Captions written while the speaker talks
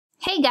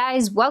Hey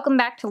guys, welcome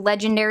back to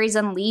Legendaries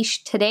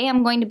Unleashed. Today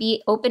I'm going to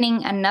be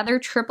opening another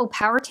triple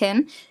power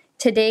tin.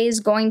 Today is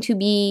going to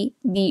be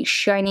the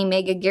Shiny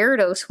Mega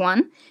Gyarados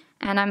one,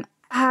 and I'm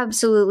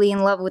absolutely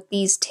in love with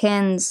these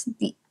tins.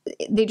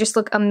 They just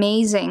look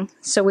amazing.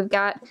 So we've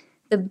got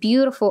the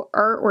beautiful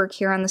artwork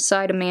here on the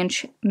side of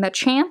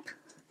Machamp.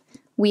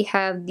 We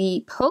have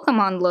the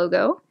Pokemon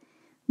logo.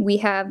 We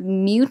have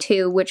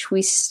Mewtwo, which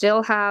we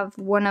still have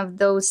one of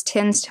those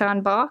tins to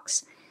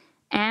unbox.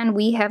 And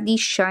we have the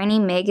Shiny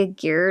Mega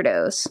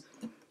Gyarados.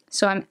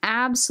 So I'm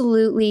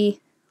absolutely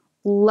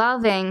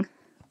loving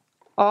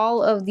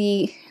all of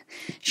the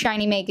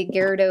Shiny Mega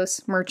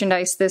Gyarados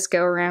merchandise this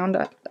go around.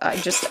 I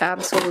just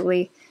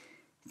absolutely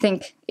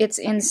think it's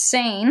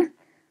insane.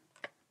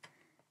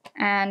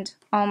 And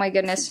oh my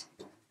goodness,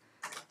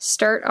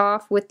 start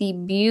off with the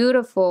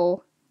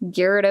beautiful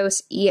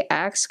Gyarados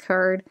EX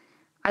card.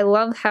 I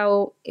love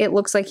how it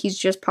looks like he's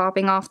just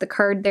popping off the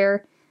card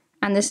there.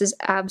 And this is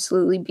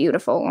absolutely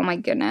beautiful. Oh my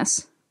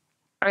goodness.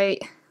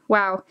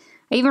 Wow.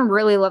 I even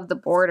really love the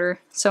border.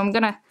 So I'm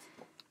going to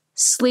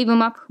sleeve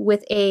him up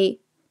with a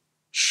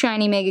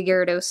Shiny Mega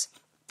Gyarados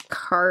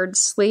card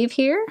sleeve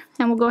here.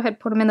 And we'll go ahead and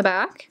put him in the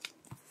back.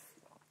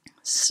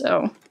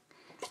 So,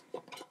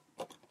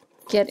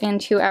 get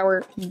into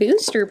our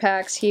booster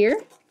packs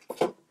here.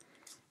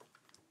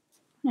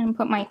 And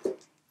put my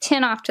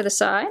tin off to the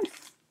side.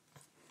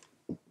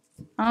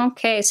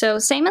 Okay, so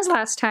same as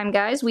last time,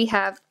 guys. We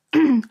have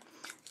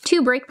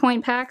 2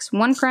 Breakpoint packs,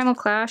 1 Primal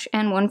Clash,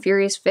 and 1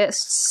 Furious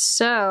Fist.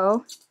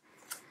 So,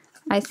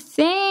 I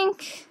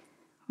think...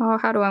 Oh,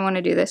 how do I want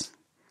to do this?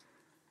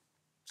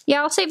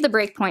 Yeah, I'll save the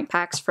Breakpoint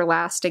packs for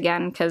last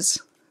again, because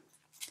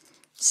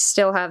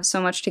still have so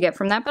much to get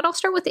from that. But I'll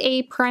start with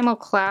a Primal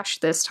Clash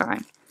this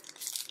time.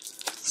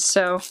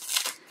 So,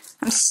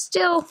 I'm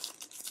still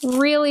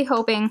really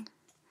hoping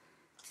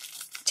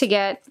to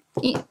get...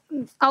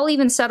 I'll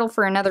even settle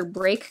for another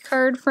break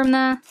card from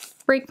the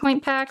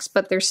Breakpoint packs,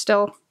 but there's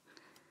still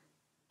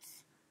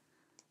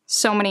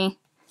so many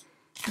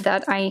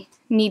that I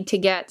need to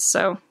get,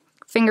 so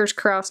fingers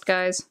crossed,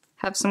 guys.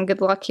 Have some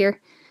good luck here.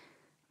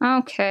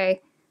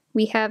 Okay,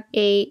 we have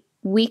a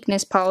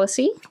Weakness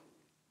Policy,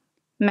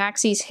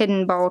 Maxie's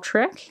Hidden Ball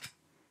Trick,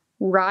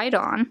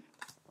 Rhydon,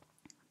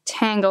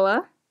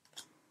 Tangela,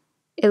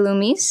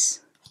 Illumise,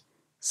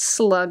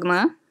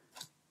 Slugma,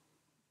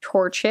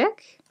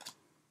 Torchic,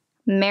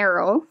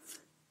 Meryl.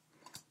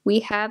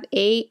 We have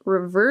a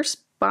Reverse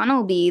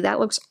Bunnelby.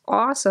 That looks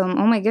awesome.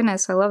 Oh my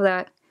goodness, I love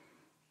that.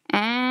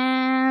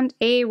 And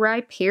a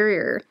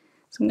Rhyperior.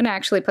 So I'm going to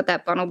actually put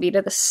that Bunnelby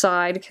to the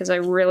side because I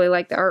really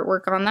like the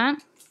artwork on that.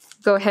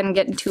 Go ahead and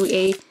get into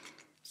a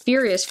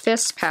Furious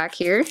Fist pack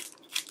here.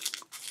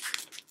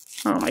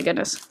 Oh my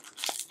goodness.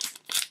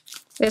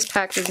 This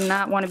pack does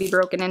not want to be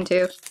broken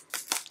into.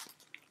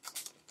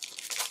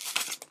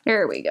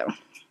 There we go.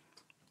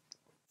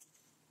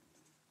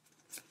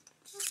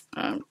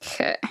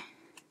 Okay.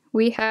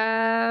 We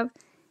have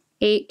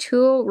a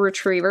Tool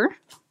Retriever,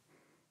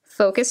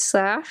 Focus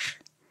Slash,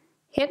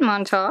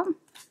 Hitmontop,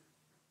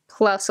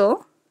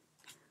 Plusle,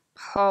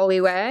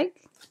 Poliwag,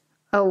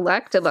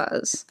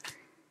 Electabuzz,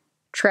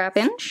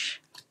 Trapinch,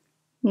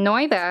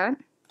 Noibat,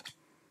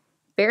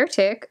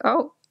 Beartic.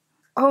 Oh,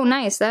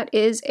 nice. That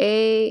is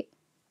a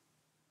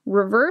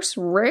reverse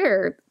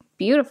rare.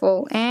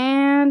 Beautiful.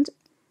 And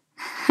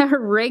a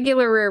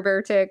regular rare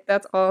Beartic.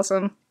 That's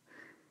awesome.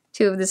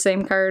 2 of the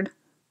same card.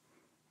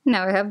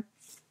 Now I have,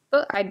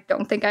 but I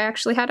don't think I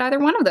actually had either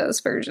one of those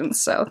versions,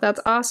 so that's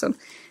awesome.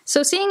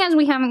 So seeing as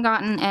we haven't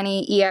gotten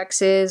any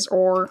EXs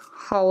or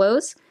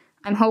holos,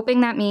 I'm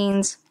hoping that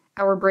means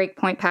our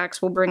Breakpoint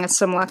packs will bring us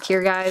some luck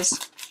here,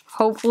 guys.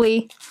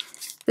 Hopefully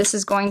this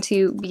is going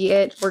to be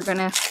it. We're going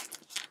to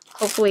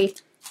hopefully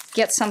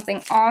get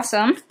something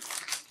awesome.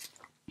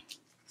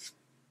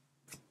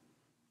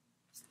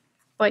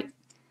 But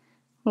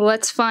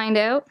let's find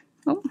out.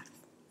 Oh.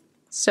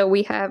 So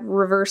we have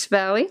Reverse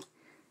Valley,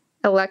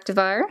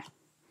 Electivire,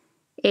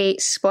 a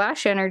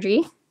Splash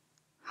Energy,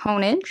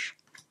 Honedge,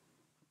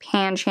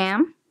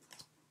 Pancham,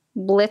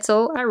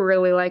 Blitzel, I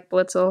really like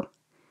Blitzel,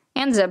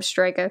 and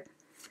Zebstrika,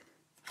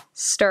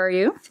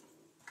 Staryu.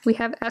 We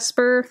have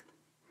Esper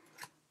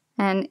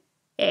and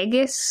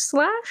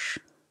Aegislash.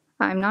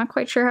 I'm not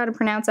quite sure how to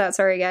pronounce that,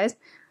 sorry guys.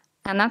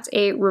 And that's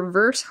a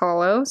Reverse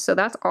Holo, so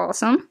that's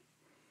awesome.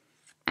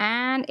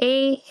 And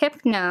a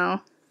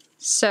Hypno.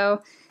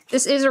 So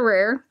this is a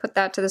rare, put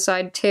that to the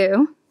side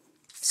too.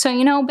 So,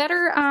 you know,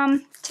 better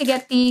to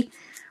get the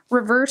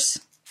reverse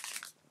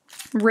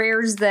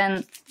rares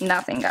than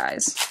nothing,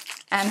 guys.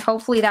 And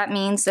hopefully that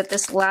means that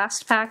this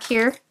last pack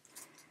here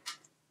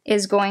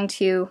is going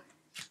to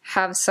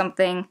have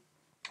something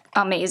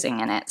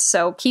amazing in it.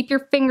 So keep your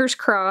fingers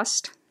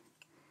crossed.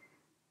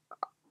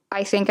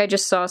 I think I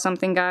just saw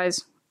something,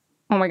 guys.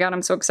 Oh my god,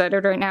 I'm so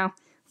excited right now.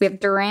 We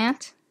have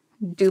Durant,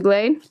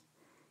 Doublade,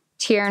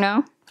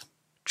 Tierno,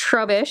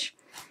 Trubbish.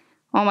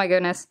 Oh my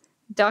goodness.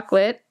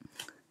 Ducklet,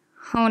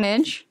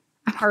 Honedge.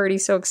 I'm already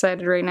so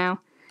excited right now.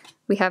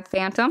 We have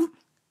Phantom,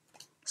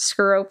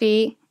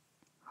 Skorupi.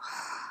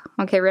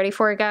 Okay, ready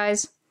for it,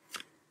 guys?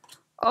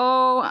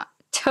 Oh,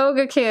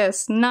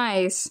 Togekiss,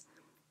 nice.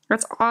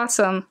 That's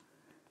awesome.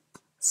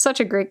 Such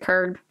a great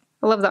card.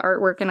 I love the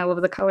artwork and I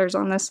love the colors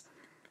on this.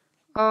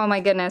 Oh my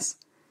goodness.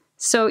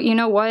 So you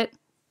know what?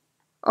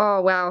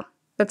 Oh wow,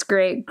 that's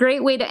great.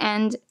 Great way to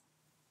end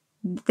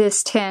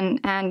this tin.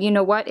 And you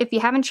know what? If you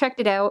haven't checked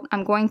it out,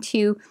 I'm going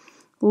to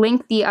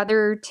link the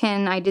other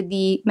tin. I did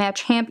the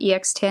Machamp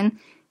EX tin,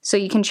 so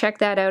you can check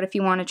that out if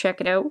you want to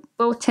check it out.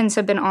 Both tins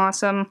have been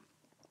awesome.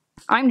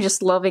 I'm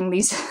just loving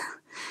these.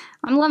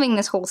 I'm loving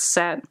this whole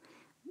set.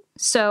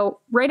 So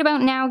right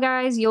about now,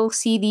 guys, you'll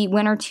see the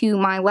winner to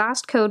my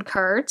last code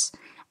cards.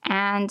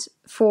 And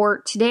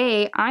for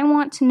today, I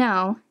want to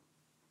know,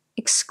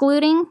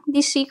 excluding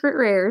the secret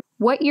rares,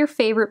 what your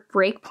favorite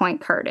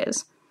breakpoint card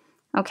is.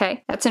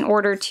 Okay, that's in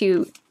order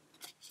to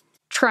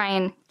try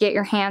and get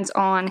your hands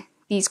on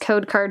these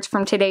code cards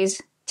from today's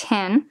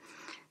tin.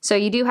 So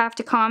you do have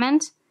to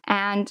comment.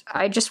 And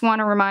I just want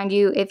to remind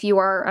you, if you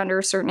are under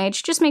a certain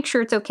age, just make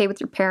sure it's okay with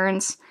your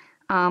parents.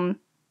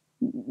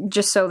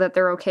 Just so that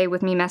they're okay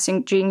with me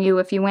messaging you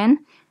if you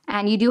win.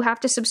 And you do have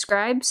to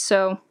subscribe,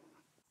 so...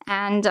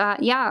 And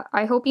yeah,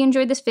 I hope you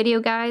enjoyed this video,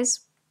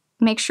 guys.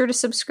 Make sure to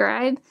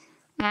subscribe,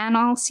 and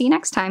I'll see you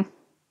next time.